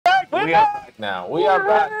We are back now. We are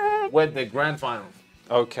back with the grand finals.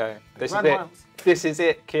 Okay, this is it. This is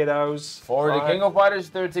it, kiddos. For the King of Fighters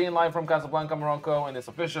 13, live from Casablanca, Morocco, in this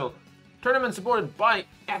official tournament supported by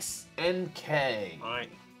SNK. Right.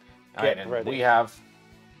 Get ready. We have,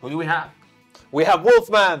 who do we have? We have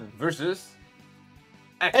Wolfman versus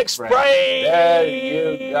XFrame. There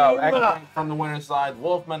you go. XFrame from the winner's side.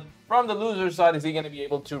 Wolfman from the loser's side. Is he going to be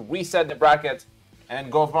able to reset the bracket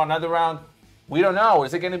and go for another round? We don't know.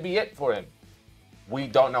 Is it going to be it for him? We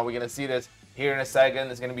don't know. We're going to see this here in a second.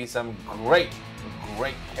 There's going to be some great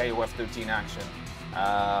KOF13 action.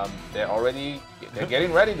 They're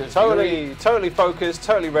getting ready. They're totally focused,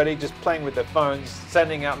 totally ready, just playing with their phones,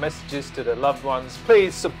 sending out messages to their loved ones.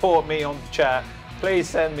 Please support me on the chat. Please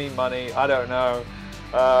send me money. I don't know.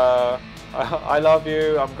 I love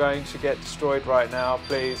you. I'm going to get destroyed right now.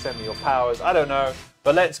 Please send me your powers. I don't know.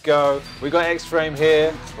 But let's go. We got XFrame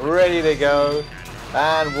here, ready to go.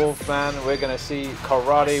 And Wolfman, we're going to see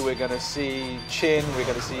Karate, we're going to see Chin, we're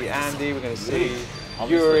going to see Andy, we're going to see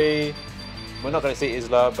Yuri. We're not going to see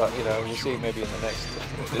Isla, but you know, we'll see maybe in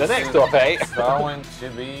the next top 8. It's going to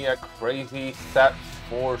be a crazy set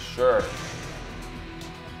for sure.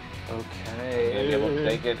 Okay. Maybe able to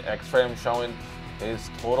take it. XFrame showing his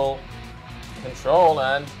total control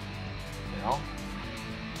and, you know,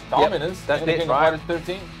 dominance. Yep, that's it, right?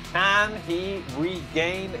 13. Can he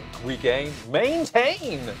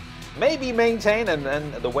maybe maintain,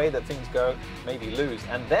 and the way that things go, maybe lose,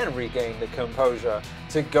 and then regain the composure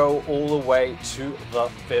to go all the way to the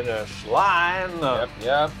finish line?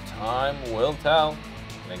 Yep, time will tell.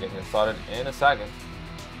 Gonna get started in a second.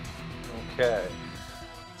 Okay,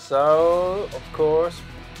 so of course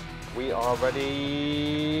we are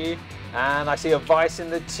ready, and I see a Vice in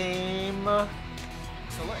the team.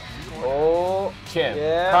 Oh, Chin.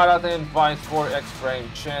 Yeah. Karate and Vice for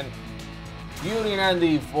XFrame. Chin. Yuri and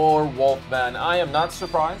Andy for Wolfman. I am not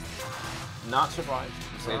surprised. Not surprised,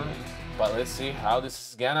 to say the least. But let's see how this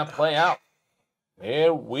is gonna play out.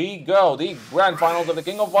 Here we go. The grand finals of the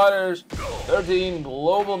King of Fighters 13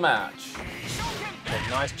 global match. A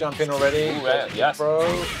nice jump in already. Ooh, yes. Bro.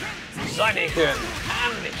 Zainiken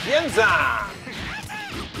and Yenza.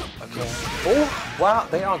 Okay. Oh, wow,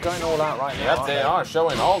 they are going all out right now. Yep, they are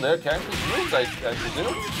showing all their characters' moves, I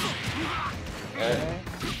presume. Okay.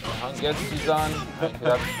 Hung gets his on.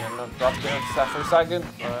 Drop there for a second.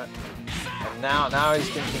 Alright. And now he's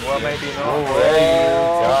thinking, well, maybe not. Oh, there you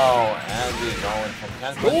go. Andy going from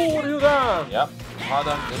cancel. Oh, Ryudan. Yep.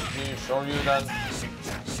 Hadan into Shoryudan.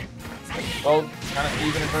 Both kind of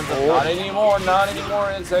even in terms of not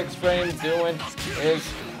anymore. It's XFrame doing his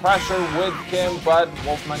pressure with Kim, but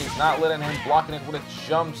Wolfman is not letting him, blocking it with a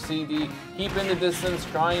jump CD, keeping the distance,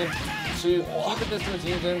 trying to keep the distance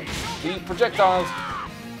using the projectiles.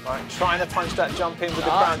 Right, trying to punch that jump in with the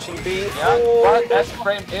crouching B. Yeah, but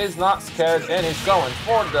XFrame is not scared and is going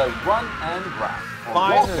for the run and grab.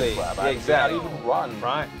 Finally, exactly. Not even run.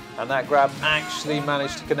 Right, and that grab actually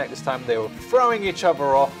managed to connect this time. They were throwing each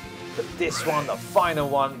other off, but this one, the final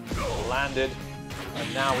one, landed.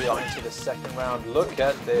 And now we are into the second round. Look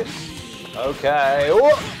at this. Okay.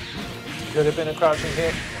 Oh! Could have been a crouching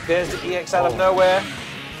hit. There's the EX out of nowhere.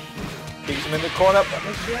 Keeps him in the corner, but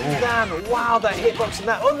down. Wow, that hitbox and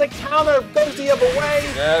that on the counter goes the other way.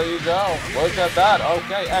 There you go. Look at that.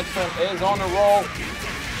 Okay, XFrame is on the roll.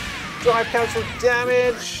 Drive cancel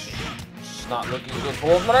damage. It's not looking good for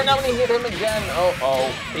Wolfman. Right now when he hit him again.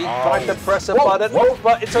 He tried to press a button. Whoa,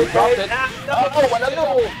 but it's okay.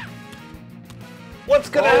 No. What's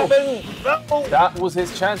gonna happen? No. That was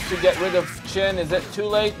his chance to get rid of Chin. Is it too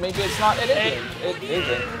late? Maybe it's not. It isn't. It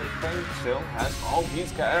isn't. XFrame still has all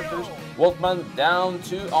these characters. Wolfman down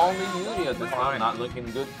to only Yuri at this time. Not looking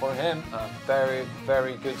good for him. Very,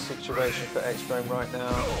 very good situation for XFrame right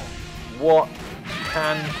now. What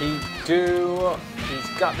can he do? He's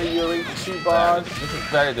got the Yuri 2 bars. This is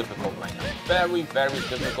very difficult right now. Very, very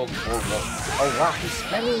difficult for Wolfman. Oh wow, he's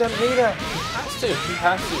spending them meter. He has to. He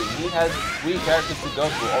has 3 characters to go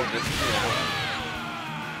through. Oh, this is, you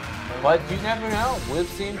know. But you never know. We've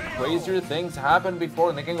seen crazier things happen before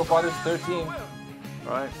in the King of Fighters 13.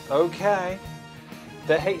 Right, okay.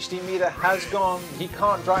 The HD meter has gone. He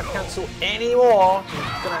can't drive cancel anymore.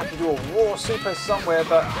 He's gonna have to do a raw super somewhere,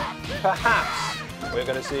 but perhaps we're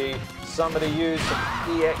gonna see somebody use some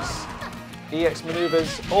EX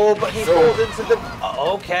maneuvers. Oh, but he falls into the,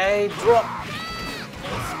 okay, drop.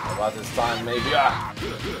 About this time, maybe.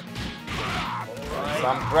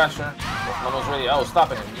 Some pressure. Wolfman was ready. Oh,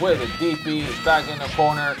 stopping him with a DP. He's back in the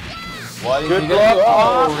corner. What is he gonna do?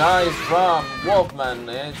 Oh, nice from Wolfman.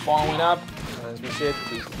 It's following up. As we said,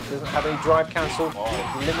 Doesn't have any drive cancel,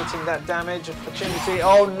 limiting that damage opportunity.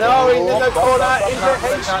 Oh no, he's in the corner, into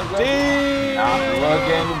HD! Not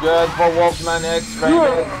looking good for Wolfman.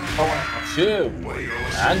 XFrame two.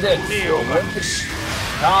 And it's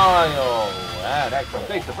Kyle. And XFrame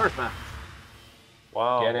takes the first match.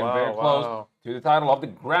 Wow, Getting very close to the title of the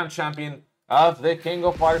Grand Champion of the King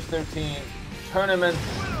of Fighters 13 tournament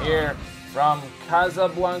here from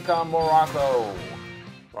Casablanca, Morocco.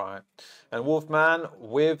 Right. And Wolfman,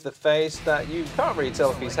 with the face that you can't really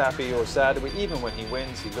tell if he's happy or sad. Even when he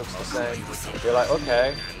wins, he looks the same. You're like,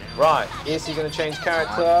 okay, right. Is he going to change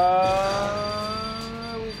character?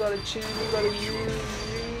 We've got a chin, we've got a U.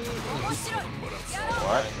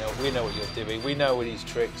 Right. We know what you're doing. We know these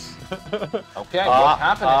tricks. Okay, what's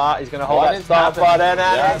happening? He's going to hold that stop button,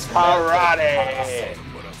 and it's karate.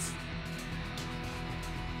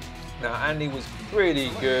 Now, Andy was pretty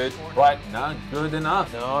good, but not good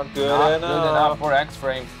enough. Not good enough for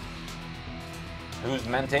XFrame, who's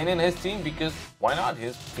maintaining his team because why not?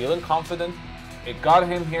 He's feeling confident. It got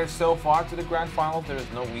him here so far to the grand finals. There is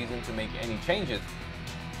no reason to make any changes.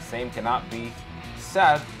 Same cannot be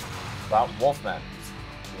said about Wolfman.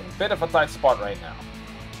 He's in a bit of a tight spot right now.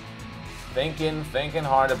 Thinking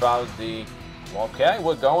hard about the. Okay,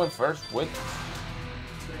 we're going first with.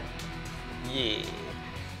 Yeah.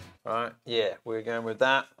 Right, yeah, we're going with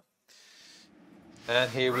that.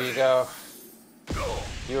 And here we go.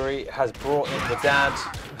 Yuri has brought in the dad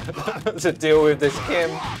to deal with this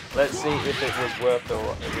Kim. Let's see if it was worth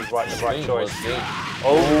or if he's the right choice.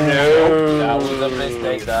 Oh no! That was a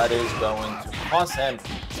mistake. That is going to cost him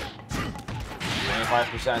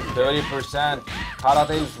 25%, 30%.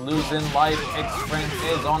 Karate's losing life. XFrame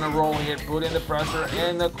is on a roll here, putting the pressure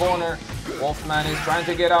in the corner. Wolfman is trying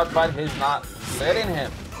to get out, but he's not letting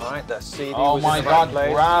him. Alright, that CD oh was my in the god,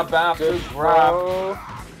 right grab after grab.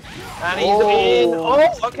 And he's in. Oh,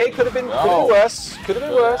 okay, could have been worse. Could have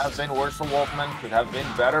been worse. Could have been worse for Wolfman. Could have been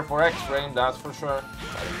better for XFrame, that's for sure.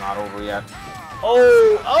 But it's not over yet.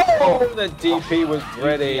 Oh, the DP was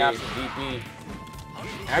ready. DP after DP.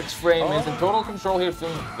 XFrame is in total control here,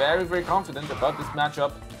 feeling very, very confident about this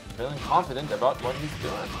matchup. Feeling confident about what he's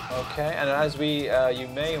doing. Okay, and as we, you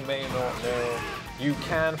may or may not know, you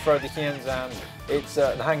can throw the Hienzan. It's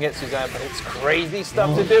the Hangetsu-zan, but it's crazy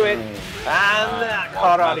stuff to do it. And that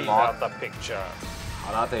Karate's out the picture.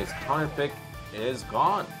 Karate's counter pick is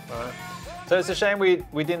gone. Right. So it's a shame we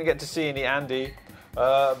didn't get to see any Andy,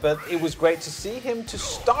 but it was great to see him to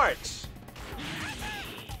start.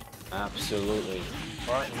 Absolutely.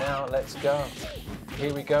 Right, now let's go.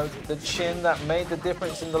 Here we go. The chin that made the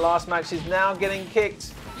difference in the last match is now getting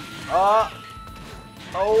kicked. Oh,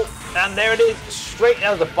 and there it is. Straight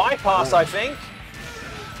out of the bypass, I think.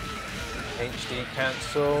 HD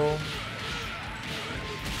cancel.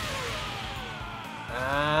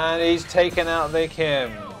 And he's taken out the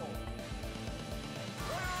Kim.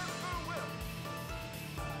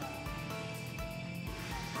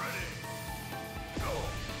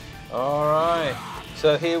 All right.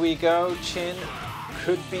 So here we go. Chin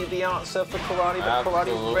could be the answer for Karate, but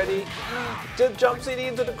Karate's ready. Jump CD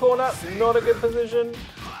into the corner. Not a good position.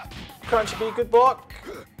 Crunchy B, good block.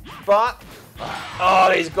 But,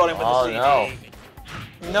 he's got him with the CD.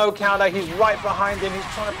 No counter. He's right behind him. He's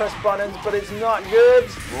trying to press buttons, but it's not good.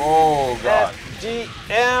 Oh, God.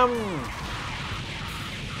 FGM.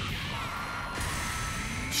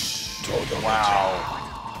 Wow.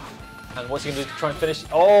 And what's he going to do to try and finish?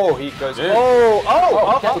 Oh, he goes.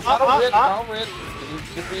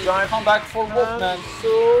 Giant comeback for Wolfman.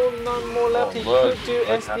 So none more left. He could do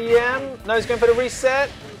SDM. No, he's going for the reset.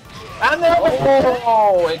 And then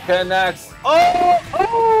it connects.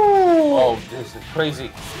 Oh, this is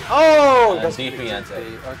crazy. Oh, that's DP answer.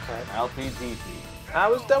 Okay.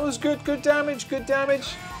 LPDP. That was good. Good damage. Good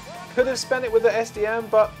damage. Could have spent it with the SDM,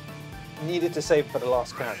 but needed to save for the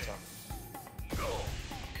last character.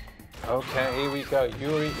 Okay, here we go.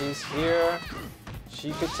 Yuri is here.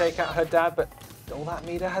 She could take out her dad, but all that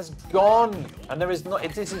meter has gone. And there is not.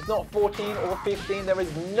 This is not 14 or 15. There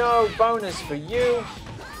is no bonus for you.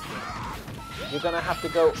 You're gonna have to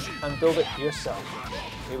go and build it yourself.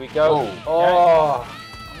 Here we go. Yeah,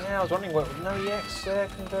 I was wondering what. No EX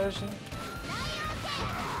conversion.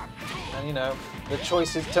 And you know, the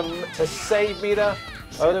choices to save meter.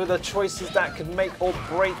 Are the choices that could make or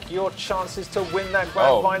break your chances to win that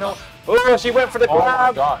grand final. Oh, she went for the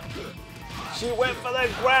grab. My God. She went for the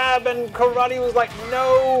grab, and Karate was like,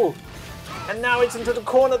 no. And now it's into the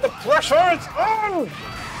corner. The pressure is on.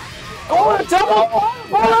 Oh, a double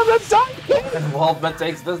on the side. And Wolfman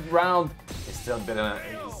takes this round. He's still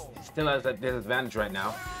has that disadvantage right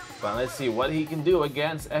now. But let's see what he can do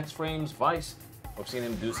against XFrame's Vice. We've seen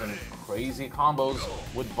him do some crazy combos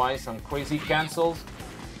with Vice, some crazy cancels.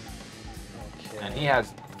 Okay. And he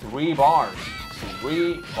has 3 bars.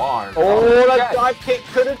 3 bars. Oh, that dive kick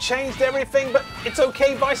could have changed everything, but it's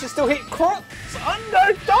okay. Vice is still hit cross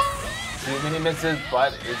under dodge. Too many misses,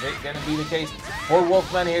 but is it going to be the case? For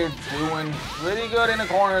Wolfman here, doing pretty good in the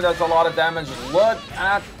corner. That's a lot of damage. Look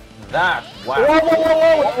at that. Wow.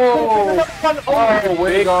 Oh,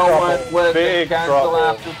 we're going with the cancel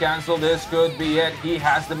after cancel. This could be it. He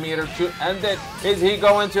has the meter to end it. Is he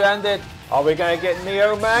going to end it? Are we going to get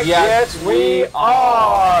NeoMax? Yes, we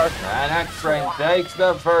are. And XFrame takes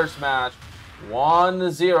the first match.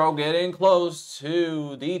 1-0, getting close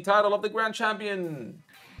to the title of the Grand Champion.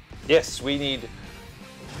 Yes, we need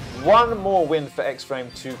one more win for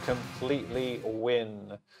XFrame to completely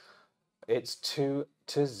win. It's 2-0.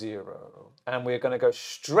 And we're going to go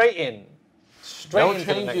straight into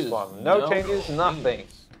the next one. No changes, nothing.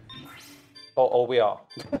 Oh, we are.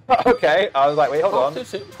 Okay, I was like, wait, hold on.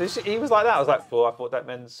 He was like that. I was like, well, I thought that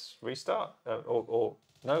means restart. Or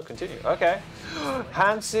no, continue. Okay.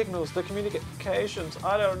 Hand signals, the communications.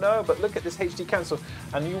 I don't know, but look at this HD cancel.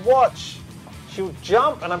 And you watch. She'll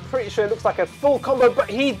jump, and I'm pretty sure it looks like a full combo, but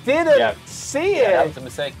he didn't see it. That was a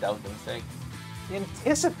mistake. That was a mistake. He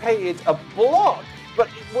anticipated a block, but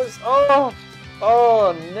it was, oh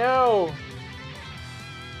no.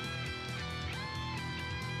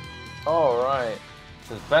 All right.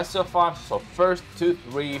 So it's best of 5. So first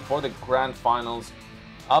 2-3 for the grand finals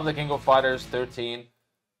of the King of Fighters 13.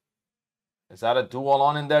 Is that a duel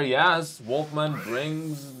on in there? Yes. Wolfman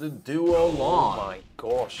brings the duel on. Oh my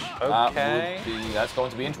gosh. Okay. That's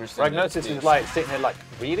going to be interesting. Prognosis is like sitting there like,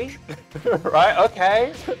 really? Right,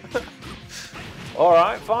 okay. All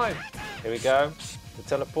right, fine. Here we go. The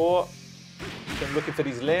teleport. I'm looking for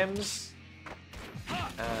these limbs.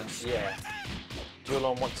 And yeah.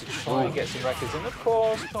 Duelon wants to try and get some records in. Of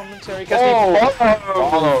course, commentary.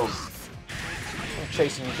 Follows. I'm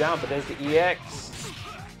chasing you down, but there's the EX.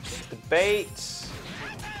 The bait.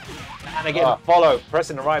 And again, follow.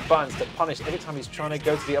 Pressing the right buttons to punish every time he's trying to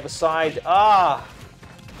go to the other side. Ah!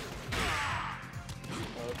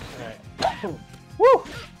 Okay. Woo!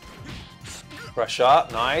 Pressure.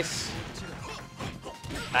 Nice.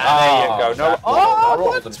 And there you go. No.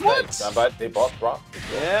 What? But they both brought.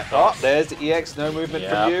 Yeah. Oh, there's the EX. No movement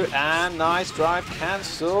from you. And nice drive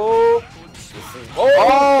cancel.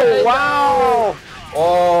 Oh, wow.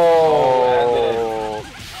 Oh.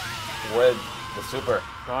 With the super.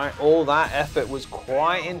 Right. All that effort was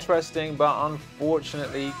quite interesting, but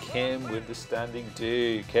unfortunately, Kim with the standing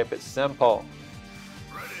do. Kept it simple.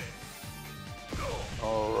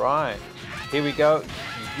 All right. Here we go.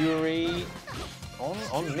 Yuri.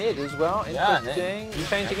 On mid as well. Interesting.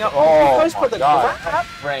 Changing up. Oh, my God.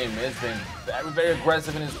 XFrame has been very, very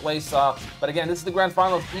aggressive in his place off. But again, this is the grand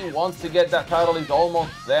final. He wants to get that title. He's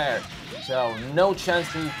almost there. So no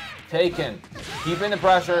chances taken. Keeping the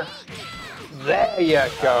pressure. There you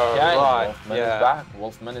go. Okay. Right. Wolfman is back.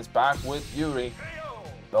 Wolfman is back with Yuri.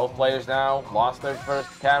 Both players now lost their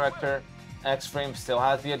first character. XFrame still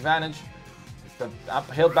has the advantage. The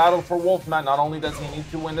uphill battle for Wolfman. Not only does he need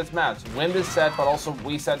to win this match, win this set, but also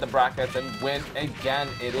reset the brackets and win again.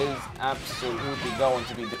 It is absolutely going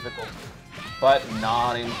to be difficult, but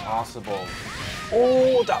not impossible.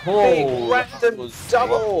 Oh, that big random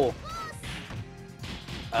double.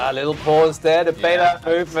 A little pause there to bait that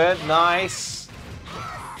movement. Nice.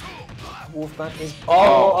 Wolfman is.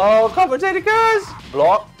 Oh, commentator goes.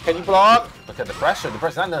 Block. Can you block? Look at the pressure. The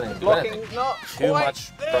pressure not doing blocking. Not too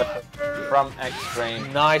much pressure from XFrame.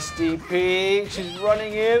 Nice DP. She's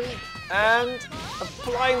running in and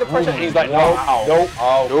applying the pressure. He's like, no, no,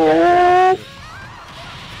 no.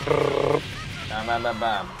 Bam, bam, bam,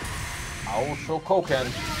 bam. Also Koken.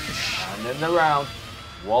 And in the round,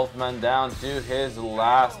 Wolfman down to his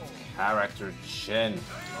last character, Shin.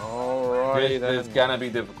 Alright, this is gonna be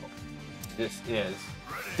difficult. This is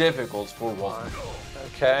difficult for Wolfman.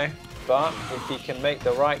 Okay, but if he can make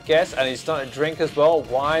the right guess, and he's starting to drink as well,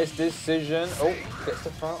 wise decision. Oh, gets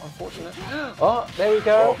the throw, unfortunate. Oh, there we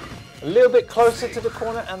go. A little bit closer to the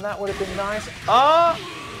corner, and that would have been nice. Ah,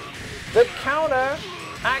 the counter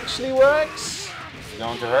actually works. Is it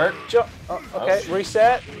going to hurt? Okay,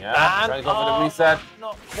 reset. Yeah, trying to go for the reset.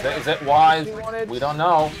 Is it wise? We don't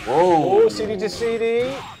know. Whoa. Oh, CD to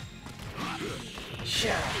CD.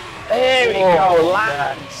 There we go,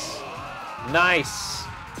 lands. Nice.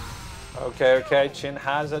 Okay, Chin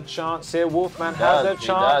has a chance here. Wolfman has a chance. He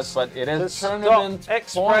does, but it is tournament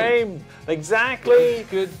XFrame. Exactly. It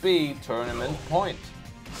could be tournament point.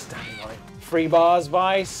 Standing right. 3 bars,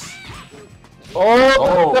 Vice.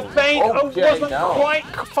 Oh, the feint okay, wasn't no. quite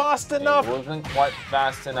fast enough. It wasn't quite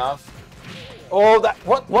fast enough. Oh, that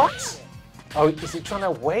what? Oh, is he trying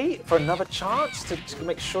to wait for another chance to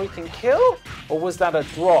make sure he can kill? Or was that a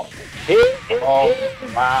drop?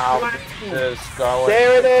 Wow. This is going.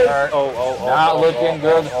 There it is. Not looking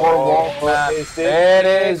good for Wolfman. It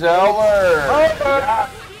is over.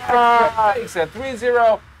 Takes it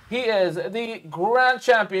 3-0. He is the grand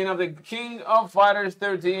champion of the King of Fighters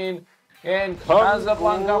 13 in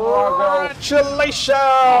Casablnaca, Morocco.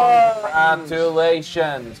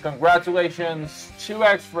 Congratulations! Congratulations to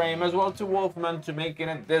XFrame as well to Wolfman to making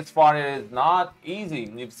it this far. It is not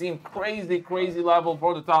easy. You've seen crazy level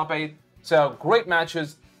for the top 8. So great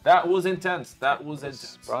matches. That was intense. That was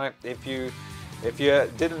intense. Right. If you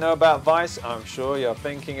didn't know about Vice, I'm sure you're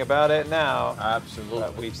thinking about it now. Absolutely.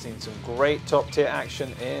 We've seen some great top-tier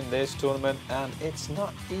action in this tournament, and it's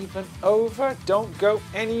not even over. Don't go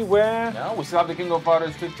anywhere. No, we still have the King of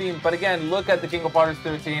Fighters 15, but again, look at the King of Fighters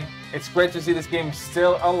 13. It's great to see this game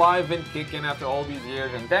still alive and kicking after all these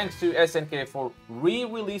years, and thanks to SNK for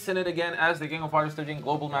re-releasing it again as the King of Fighters 13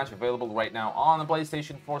 Global Match, available right now on the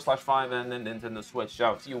PlayStation 4/5 and the Nintendo Switch.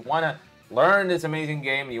 So if you want to learn this amazing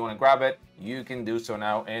game, you want to grab it, you can do so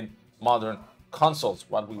now in modern consoles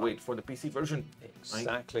while we wait for the PC version.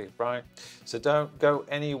 Exactly, right. So don't go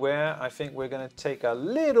anywhere. I think we're going to take a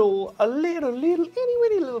little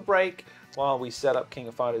break while we set up King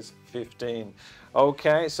of Fighters 15.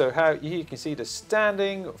 Okay, so how you can see the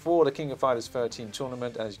standing for the King of Fighters 13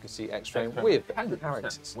 tournament. As you can see, XFrame with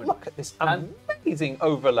characters. Look at this amazing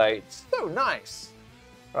overlay. It's so nice,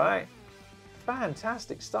 right?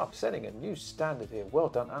 Fantastic stuff, setting a new standard here. Well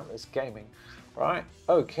done, Atlas Gaming. Right,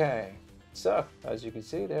 okay. So, as you can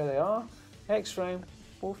see, there they are. XFrame,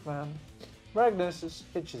 Wolfman, Magnus,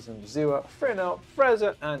 Hitchism, Zua, Frenel,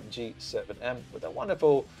 Fraser, and G7M with a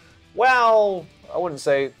wonderful, well, I wouldn't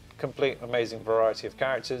say complete amazing variety of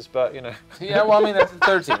characters, but you know. Yeah, well, I mean, that's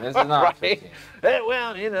 13. This is not right. 15.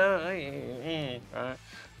 Well, you know, right.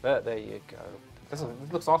 But there you go. This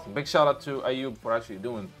looks awesome. Big shout out to Ayub for actually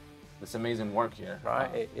doing this amazing work here.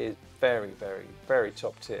 Right, it is very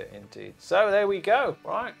top tier indeed. So there we go,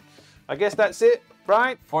 right? I guess that's it,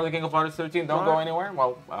 right? For the King of Fighters 13, don't go anywhere.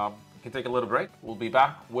 Well, we can take a little break. We'll be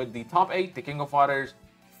back with the top 8, the King of Fighters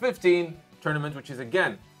 15 tournament, which is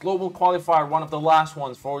again, global qualifier, one of the last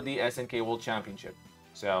ones for the SNK World Championship.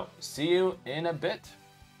 So see you in a bit.